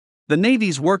The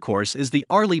Navy's workhorse is the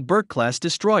Arleigh Burke-class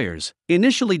destroyers.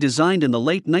 Initially designed in the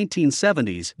late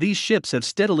 1970s, these ships have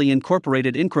steadily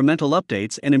incorporated incremental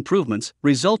updates and improvements,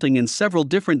 resulting in several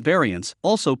different variants,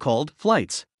 also called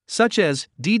flights. Such as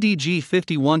DDG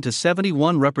 51 to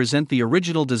 71 represent the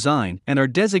original design and are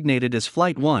designated as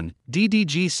Flight 1,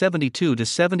 DDG 72 to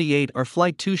 78 are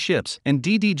Flight 2 ships, and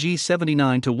DDG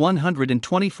 79 to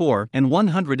 124 and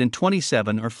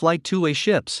 127 are Flight 2A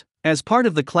ships. As part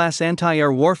of the class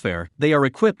anti-air warfare, they are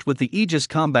equipped with the 𝐅𝐨𝐥𝐿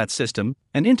combat system,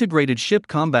 an integrated ship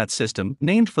combat system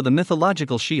named for the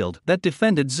mythological shield that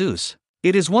defended Zeus.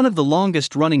 It is one of the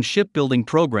longest-running shipbuilding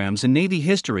programs in Navy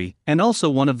history and also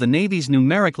one of the Navy's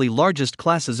numerically largest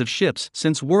classes of ships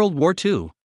since World War II.